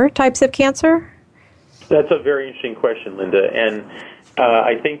the other types of cancer? That's a very interesting question, Linda. And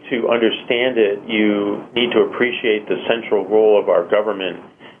I think to understand it, you need to appreciate the central role of our government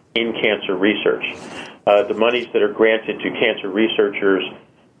in cancer research. The monies that are granted to cancer researchers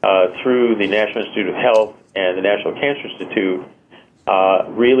through the National Institute of Health and the National Cancer Institute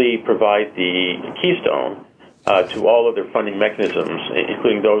really provide the keystone to all of their funding mechanisms,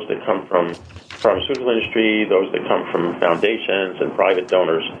 including those that come from pharmaceutical industry, those that come from foundations and private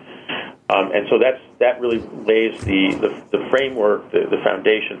donors. And so that really lays the framework, the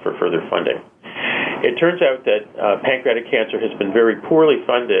foundation for further funding. It turns out that pancreatic cancer has been very poorly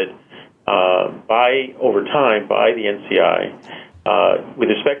funded over time by the NCI with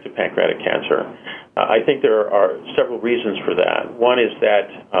respect to pancreatic cancer. I think there are several reasons for that. One is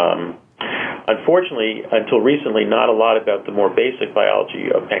that, unfortunately, until recently, not a lot about the more basic biology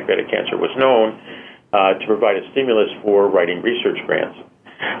of pancreatic cancer was known to provide a stimulus for writing research grants.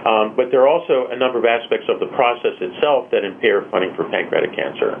 But there are also a number of aspects of the process itself that impair funding for pancreatic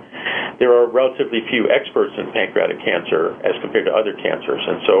cancer. There are relatively few experts in pancreatic cancer as compared to other cancers,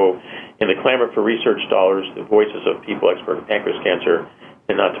 and so in the clamor for research dollars, the voices of people expert in pancreas cancer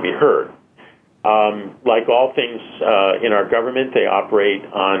tend not to be heard. Like all things in our government, they operate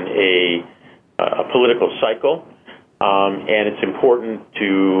on a political cycle, and it's important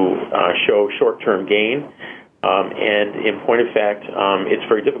to show short-term gain. And in point of fact, it's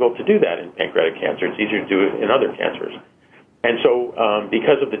very difficult to do that in pancreatic cancer. It's easier to do it in other cancers. And so,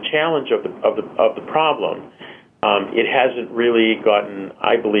 because of the challenge of the problem, it hasn't really gotten,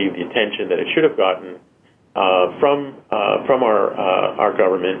 I believe, the attention that it should have gotten from our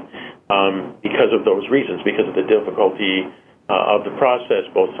government because of those reasons, because of the difficulty of the process,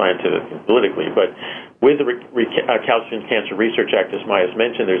 both scientifically and politically. But with the Recalcitrant Cancer Research Act, as Maya's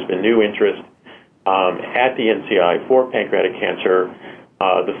mentioned, there's been new interest at the NCI for pancreatic cancer.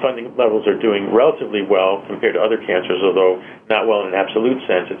 The funding levels are doing relatively well compared to other cancers, although not well in an absolute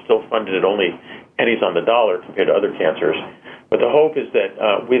sense. It's still funded at only pennies on the dollar compared to other cancers. But the hope is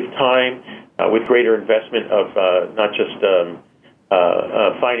that with time, with greater investment of not just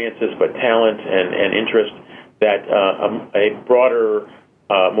finances but talent and interest, that a broader,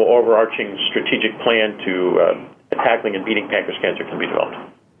 more overarching strategic plan to tackling and beating pancreas cancer can be developed.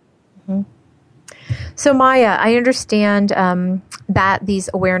 Mm-hmm. So, Maya, I understand that these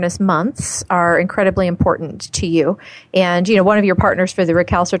awareness months are incredibly important to you. And, one of your partners for the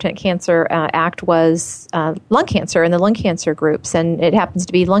Recalcitrant Cancer Act was lung cancer and the lung cancer groups. And it happens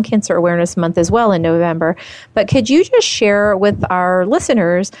to be Lung Cancer Awareness Month as well in November. But could you just share with our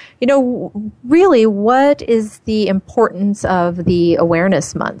listeners, really what is the importance of the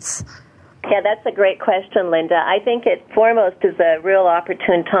awareness months? Yeah, that's a great question, Linda. I think it foremost is a real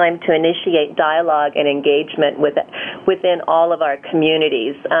opportune time to initiate dialogue and engagement within all of our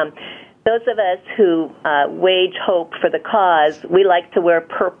communities. Those of us who wage hope for the cause, we like to wear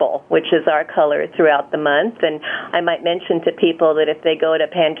purple, which is our color throughout the month. And I might mention to people that if they go to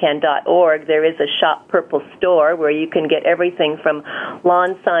pancan.org, there is a Shop Purple store where you can get everything from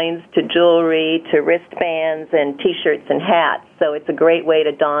lawn signs to jewelry to wristbands and T-shirts and hats. So it's a great way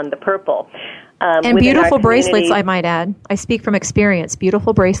to don the purple. And beautiful bracelets, I might add. I speak from experience.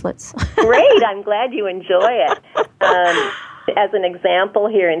 Beautiful bracelets. Great. I'm glad you enjoy it. As an example,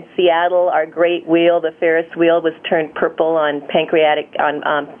 here in Seattle, our great wheel, the Ferris wheel, was turned purple on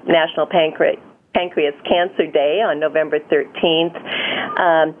National Pancreas Cancer Day on November 13th.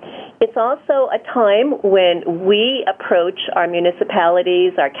 It's also a time when we approach our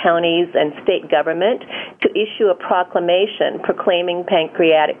municipalities, our counties, and state government to issue a proclamation proclaiming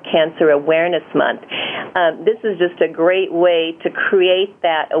Pancreatic Cancer Awareness Month. This is just a great way to create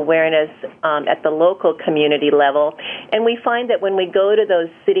that awareness at the local community level. And we find that when we go to those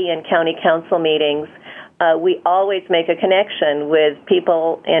city and county council meetings, we always make a connection with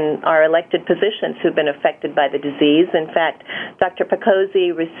people in our elected positions who've been affected by the disease. In fact, Dr. Picozzi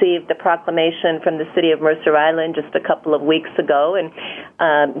received the proclamation from the city of Mercer Island just a couple of weeks ago and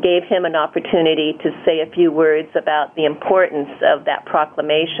gave him an opportunity to say a few words about the importance of that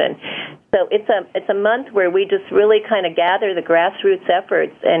proclamation. So it's a month where we just really kind of gather the grassroots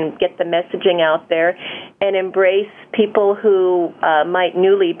efforts and get the messaging out there and embrace people who might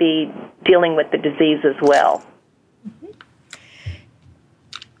newly be dealing with the disease as well.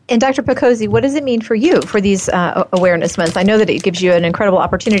 And Dr. Picozzi, what does it mean for you for these awareness months? I know that it gives you an incredible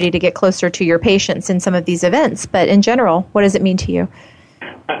opportunity to get closer to your patients in some of these events, but in general, what does it mean to you?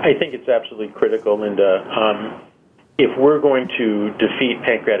 I think it's absolutely critical, Linda. If we're going to defeat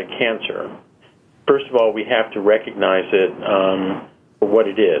pancreatic cancer, first of all, we have to recognize it for what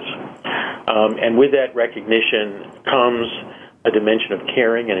it is. And with that recognition comes a dimension of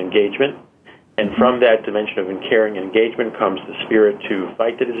caring and engagement. And from that dimension of caring and engagement comes the spirit to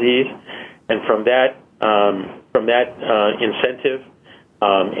fight the disease. And from that incentive,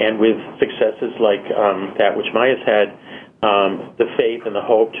 and with successes like that which Maya's had, the faith and the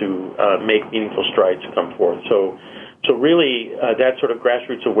hope to make meaningful strides come forth. So really, that sort of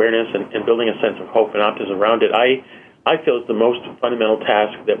grassroots awareness and building a sense of hope and optimism around it, I feel is the most fundamental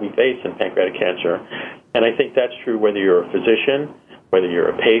task that we face in pancreatic cancer. And I think that's true whether you're a physician, whether you're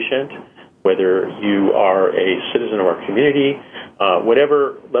a patient, whether you are a citizen of our community,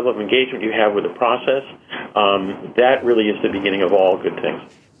 whatever level of engagement you have with the process, that really is the beginning of all good things.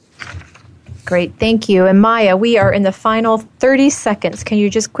 Great, thank you. And Maya, we are in the final 30 seconds. Can you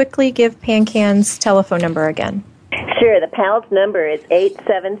just quickly give PanCan's telephone number again? Sure. The PALS number is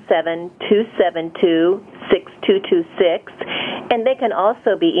 877-272-6226, and they can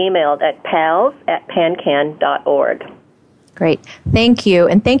also be emailed at pals@pancan.org. Great. Thank you.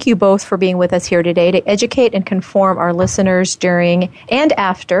 And thank you both for being with us here today to educate and inform our listeners during and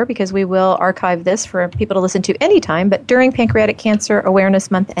after, because we will archive this for people to listen to anytime, but during Pancreatic Cancer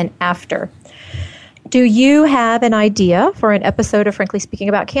Awareness Month and after. Do you have an idea for an episode of Frankly Speaking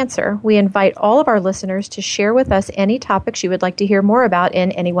About Cancer? We invite all of our listeners to share with us any topics you would like to hear more about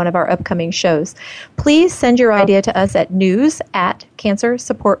in any one of our upcoming shows. Please send your idea to us at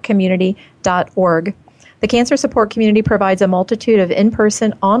news@cancersupportcommunity.org. The Cancer Support Community provides a multitude of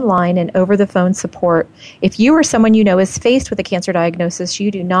in-person, online, and over-the-phone support. If you or someone you know is faced with a cancer diagnosis, you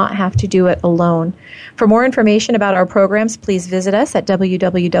do not have to do it alone. For more information about our programs, please visit us at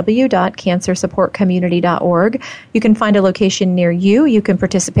www.cancersupportcommunity.org. You can find a location near you. You can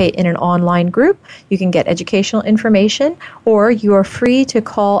participate in an online group. You can get educational information, or you are free to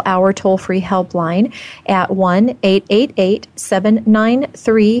call our toll-free helpline at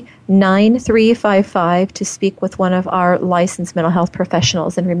 1-888-793-9355 to speak with one of our licensed mental health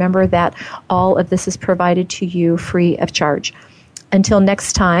professionals. And remember that all of this is provided to you free of charge. Until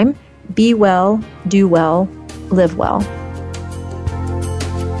next time, be well, do well, live well.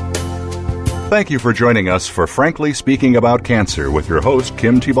 Thank you for joining us for Frankly Speaking About Cancer with your host,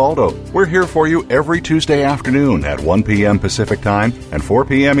 Kim Tibaldo. We're here for you every Tuesday afternoon at 1 p.m. Pacific Time and 4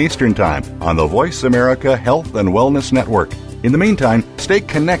 p.m. Eastern Time on the Voice America Health and Wellness Network. In the meantime, stay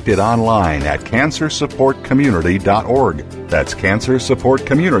connected online at cancersupportcommunity.org. That's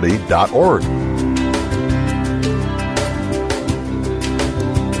cancersupportcommunity.org.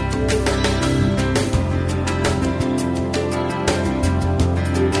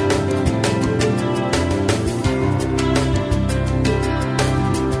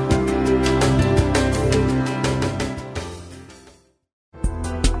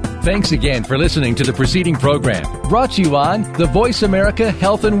 Thanks again for listening to the preceding program, brought to you on the Voice America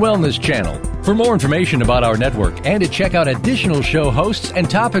Health and Wellness Channel. For more information about our network and to check out additional show hosts and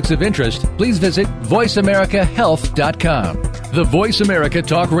topics of interest, please visit voiceamericahealth.com. The Voice America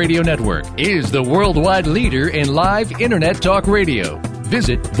Talk Radio Network is the worldwide leader in live Internet talk radio.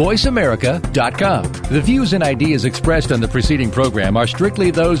 Visit voiceamerica.com. The views and ideas expressed on the preceding program are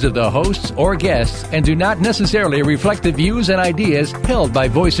strictly those of the hosts or guests and do not necessarily reflect the views and ideas held by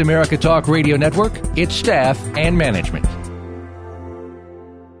Voice America Talk Radio Network, its staff, and management.